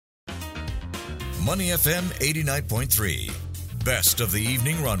Money FM 89.3. Best of the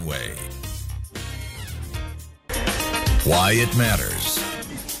evening runway. Why it matters.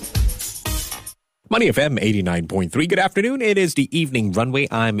 Money FM 89.3. Good afternoon. It is the evening runway.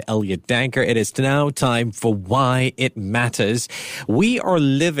 I'm Elliot Danker. It is now time for Why It Matters. We are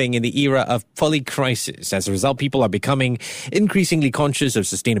living in the era of polycrisis. As a result, people are becoming increasingly conscious of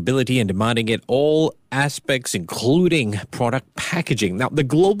sustainability and demanding it all aspects, including product packaging. Now, the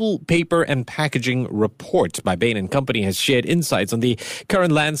Global Paper and Packaging Report by Bain & Company has shared insights on the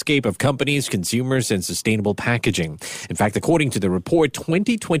current landscape of companies, consumers, and sustainable packaging. In fact, according to the report,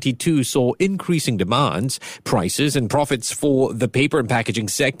 2022 saw increasing demands, prices, and profits for the paper and packaging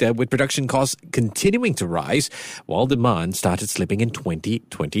sector, with production costs continuing to rise, while demand started slipping in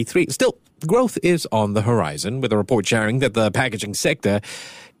 2023. Still, growth is on the horizon, with a report sharing that the packaging sector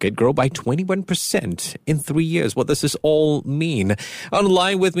could grow by 21% in 3 years. What does this all mean? On the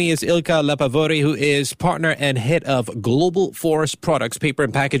line with me is Ilkka Leppävuori, who is partner and head of Global Forest Products Paper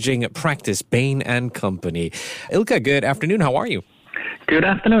and Packaging Practice, Bain & Company. Ilkka, good afternoon. How are you? Good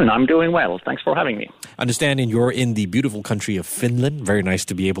afternoon. I'm doing well. Thanks for having me. Understanding you're in the beautiful country of Finland. Very nice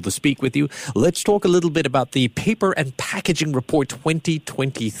to be able to speak with you. Let's talk a little bit about the Paper and Packaging Report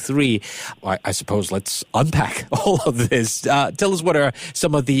 2023. I suppose let's unpack all of this. Tell us what are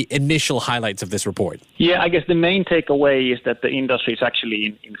some of the initial highlights of this report. Yeah, I guess the main takeaway is that the industry is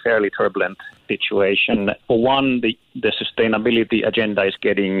actually in fairly turbulent situation. For one, the sustainability agenda is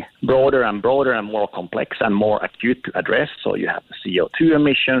getting broader and broader and more complex and more acute to address. So you have the CO2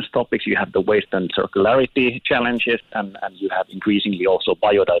 emissions topics, you have the waste and circularity challenges, and you have increasingly also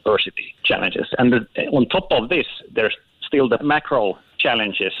biodiversity challenges. And on top of this, there's still the macro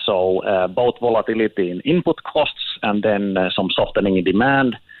challenges, so both volatility in input costs and then some softening in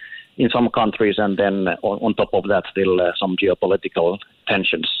demand in some countries, and then on top of that, still some geopolitical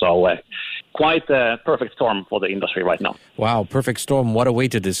tensions. So quite a perfect storm for the industry right now. Wow, perfect storm. What a way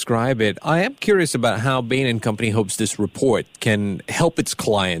to describe it. I am curious about how Bain & Company hopes this report can help its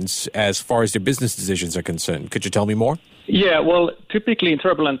clients as far as their business decisions are concerned. Could you tell me more? Yeah, well, typically in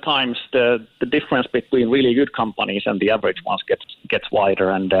turbulent times, the difference between really good companies and the average ones gets wider.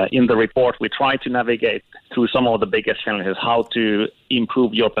 And in the report, we try to navigate through some of the biggest challenges, how to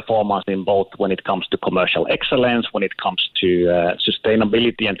improve your performance in both when it comes to commercial excellence, when it comes to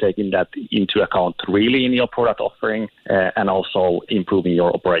sustainability and taking that into account really in your product offering, and also improving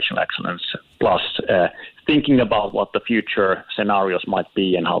your operational excellence. Plus, thinking about what the future scenarios might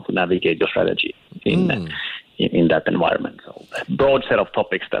be and how to navigate your strategy in that environment. So a broad set of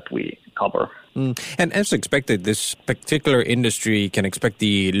topics that we cover. And as expected, this particular industry can expect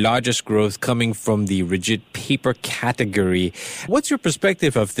the largest growth coming from the rigid paper category. What's your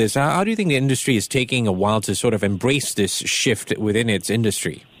perspective of this? How do you think the industry is taking a while to sort of embrace this shift within its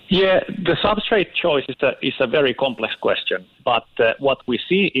industry? Yeah, the substrate choice is a very complex question. But what we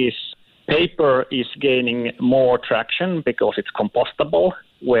see is paper is gaining more traction because it's compostable,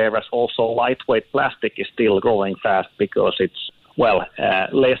 whereas also lightweight plastic is still growing fast because it's,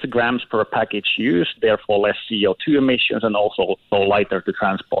 less grams per package used, therefore less CO2 emissions and also lighter to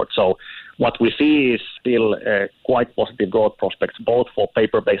transport. So what we see is still quite positive growth prospects, both for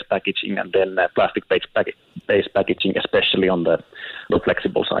paper-based packaging and then plastic-based packaging, especially on the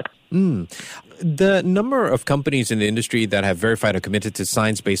flexible side. The number of companies in the industry that have verified or committed to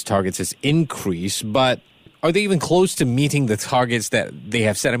science-based targets has increased, but are they even close to meeting the targets that they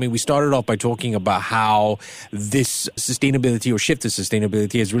have set? I mean, we started off by talking about how this sustainability or shift to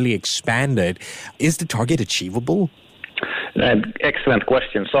sustainability has really expanded. Is the target achievable? Excellent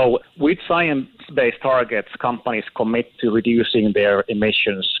question. So with science-based targets, companies commit to reducing their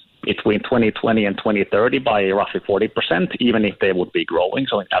emissions between 2020 and 2030 by roughly 40%, even if they would be growing,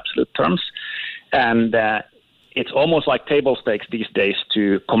 so in absolute terms. And it's almost like table stakes these days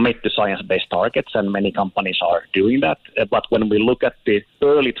to commit to science-based targets, and many companies are doing that. But when we look at the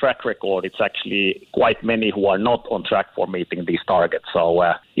early track record, it's actually quite many who are not on track for meeting these targets. So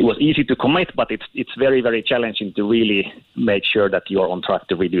it was easy to commit, but it's very, very challenging to really make sure that you're on track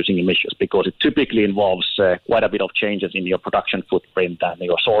to reducing emissions, because it typically involves quite a bit of changes in your production footprint and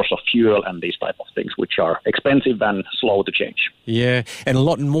your source of fuel and these type of things, which are expensive and slow to change. Yeah, and a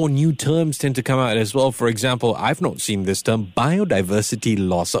lot more new terms tend to come out as well. For example, I've not seen this term, biodiversity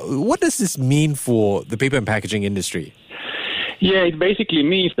loss. What does this mean for the paper and packaging industry? Yeah, it basically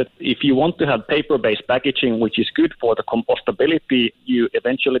means that if you want to have paper-based packaging, which is good for the compostability, you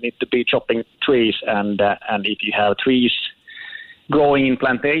eventually need to be chopping trees. And if you have trees growing in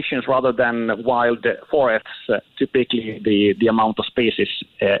plantations rather than wild forests, typically the amount of species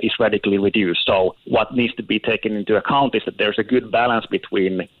is radically reduced. So what needs to be taken into account is that there's a good balance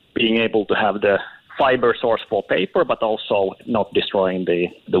between being able to have the fiber source for paper, but also not destroying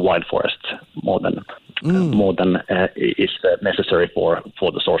the wild forest more than is necessary for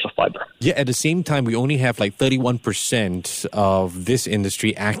the source of fiber. Yeah, at the same time, we only have like 31% of this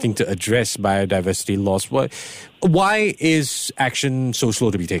industry acting to address biodiversity loss. Why is action so slow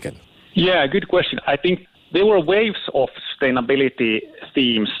to be taken? Yeah, good question. I think there were waves of sustainability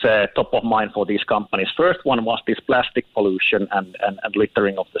themes top of mind for these companies. First one was this plastic pollution and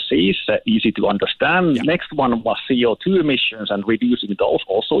littering of the seas, easy to understand. Yeah. Next one was CO2 emissions and reducing those,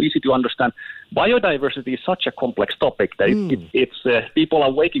 also easy to understand. Biodiversity is such a complex topic that it's people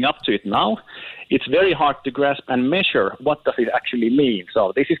are waking up to it now. It's very hard to grasp and measure what does it actually mean.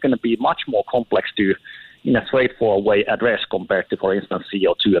 So this is going to be much more complex to, in a straightforward way, address compared to, for instance,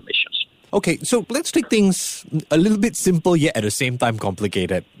 CO2 emissions. Okay, so let's take things a little bit simple yet at the same time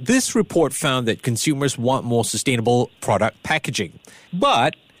complicated. This report found that consumers want more sustainable product packaging,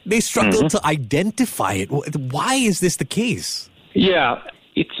 but they struggle to identify it. Why is this the case? Yeah,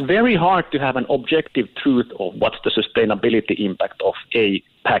 it's very hard to have an objective truth of what's the sustainability impact of a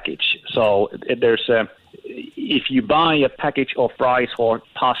package. So there's if you buy a package of rice or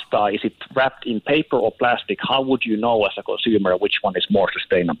pasta, is it wrapped in paper or plastic? How would you know as a consumer which one is more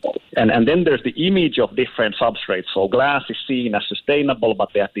sustainable? And then there's the image of different substrates. So glass is seen as sustainable,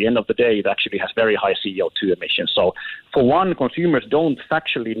 but at the end of the day, it actually has very high CO2 emissions. So for one, consumers don't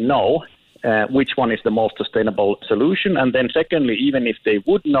factually know which one is the most sustainable solution. And then secondly, even if they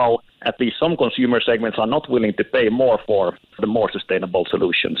would know, at least some consumer segments are not willing to pay more for the more sustainable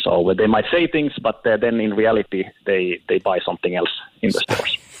solution. So they might say things, but then in reality, they buy something else in the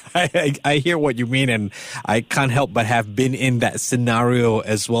stores. I hear what you mean, and I can't help but have been in that scenario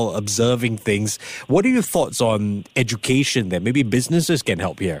as well, observing things. What are your thoughts on education there? Maybe businesses can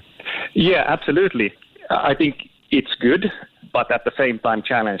help here. Yeah, absolutely. I think it's good, but at the same time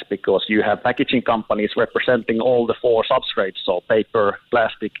challenge, because you have packaging companies representing all the four substrates, so paper,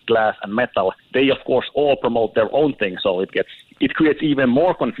 plastic, glass, and metal. They, of course, all promote their own thing, so it creates even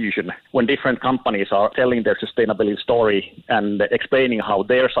more confusion when different companies are telling their sustainability story and explaining how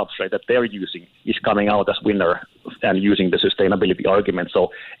their substrate that they're using is coming out as winner and using the sustainability argument.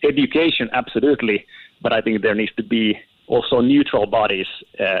 So education, absolutely, but I think there needs to be also neutral bodies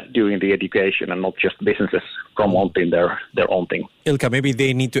doing the education and not just businesses promoting their own thing. Ilkka, maybe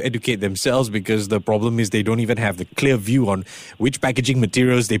they need to educate themselves, because the problem is they don't even have the clear view on which packaging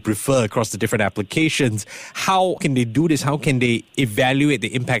materials they prefer across the different applications. How can they do this? How can they evaluate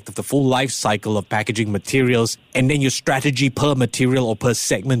the impact of the full life cycle of packaging materials? And then your strategy per material or per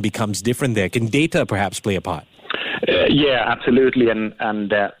segment becomes different there. Can data perhaps play a part? Yeah, absolutely.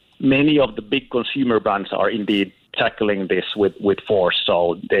 And many of the big consumer brands are indeed tackling this with force.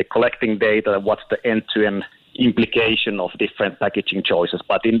 So they're collecting data, what's the end-to-end implication of different packaging choices.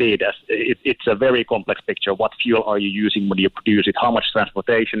 But indeed, it's a very complex picture. What fuel are you using when you produce it? How much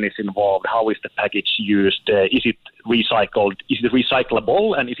transportation is involved? How is the package used? Is it recycled? Is it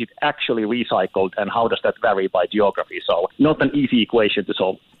recyclable? And is it actually recycled? And how does that vary by geography? So not an easy equation to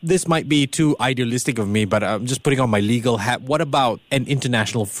solve. This might be too idealistic of me, but I'm just putting on my legal hat. What about an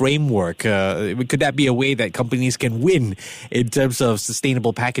international framework? Could that be a way that companies can win in terms of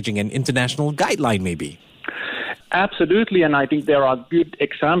sustainable packaging, and international guideline maybe? Absolutely, and I think there are good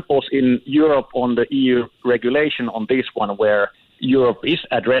examples in Europe on the EU regulation on this one, where Europe is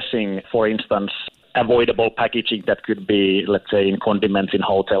addressing, for instance, avoidable packaging that could be, let's say, in condiments in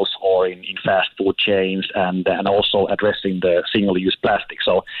hotels or in fast food chains, and also addressing the single-use plastic.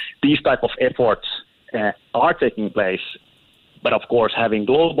 So these type of efforts are taking place, but of course having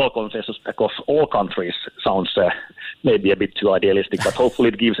global consensus across all countries sounds maybe a bit too idealistic, but hopefully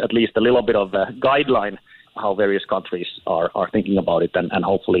it gives at least a little bit of a guideline how various countries are thinking about it, and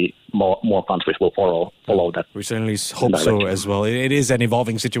hopefully more countries will follow that. We certainly hope so as well. It is an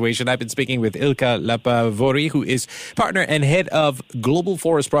evolving situation. I've been speaking with Ilkka Leppävuori, who is partner and head of Global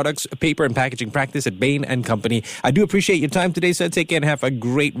Forest Products, Paper and Packaging Practice at Bain & Company. I do appreciate your time today, sir. Take care and have a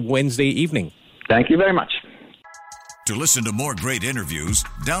great Wednesday evening. Thank you very much. To listen to more great interviews,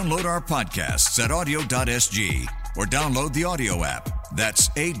 download our podcasts at audio.sg or download the audio app. That's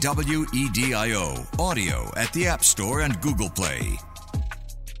AWEDIO, audio at the App Store and Google Play.